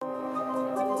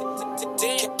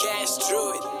Blowing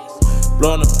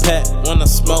a pack when I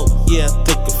smoke, yeah, I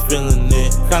think I'm feeling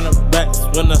it. Kinda racks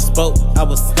when I spoke, I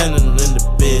was handling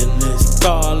the business.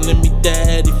 Calling me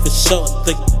daddy for sure, I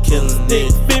think I'm killing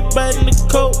it. Fit right in the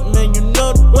coat, man, you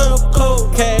know the world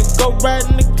cold. Cash go right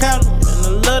in the counter, man, I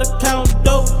love to count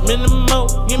dope. Minimum,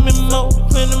 give me more,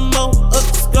 plenty more, up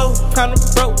the scope. Kinda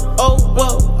broke, oh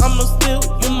whoa, I'ma steal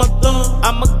you my thumb.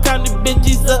 I'ma count the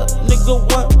bitches up, nigga,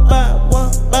 one by one,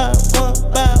 by one,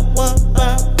 by one,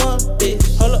 by one, bitch.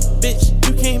 Hold up, bitch,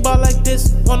 you can't ball like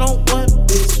this, one-on-one,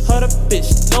 bitch. Hold up,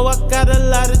 bitch, know I got a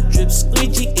lot of drips,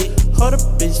 squeegee it. Hold up,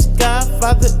 bitch,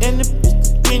 Godfather and the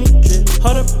bitch, greeny drip.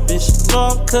 Hold up, bitch,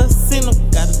 know I'm casino,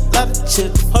 got a lot of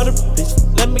chips. Hold up, bitch,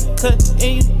 let me cut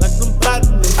in you like I'm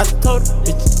bottomless. I told her,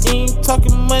 bitch, you ain't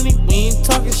talking money, we ain't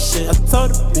talking shit. I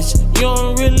told her, bitch, you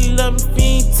don't really love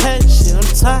me, you ain't touch shit, I'm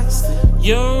toxic.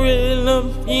 You don't really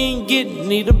love me, you ain't getting,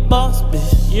 need a boss,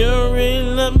 bitch. You don't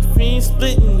really love me, you ain't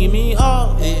splitting, give me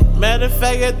all it. Matter of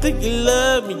fact, I think you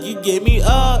love me, you gave me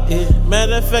all it.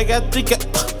 Matter of fact, I think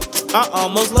I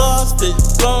almost lost it.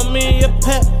 Blow me a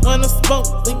pack when I smoke,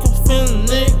 think I'm feeling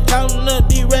it. Counting up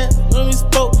the rats when we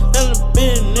spoke, and the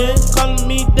business. Calling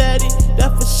me daddy,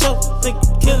 that for sure, think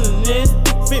I'm killing it.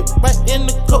 Stick fit right in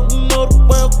the coat, you know the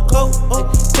world cold. Oh,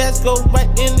 cash go right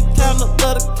in the counter,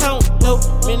 let her count, no.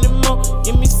 Minimum,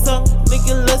 give me some,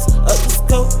 nigga, let's up the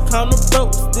scope. Count the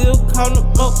broke, still count the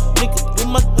more. Nigga, do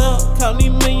my thumb, count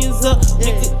these millions up.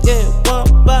 Nigga, yeah,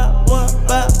 one by one,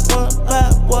 by one,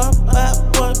 by one, by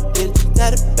one, bitch.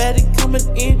 Got a baddie coming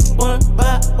in, one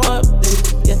by one,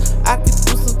 bitch. Yeah, I could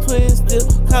do some twins, still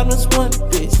count as one,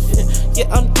 bitch. Yeah,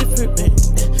 I'm different, man.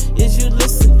 Is you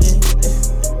listening?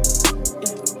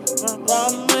 Raw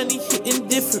money hitting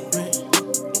different, man.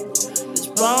 This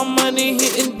raw money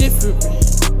hitting different, man.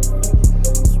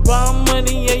 Raw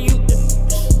money, yeah,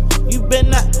 you better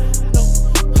not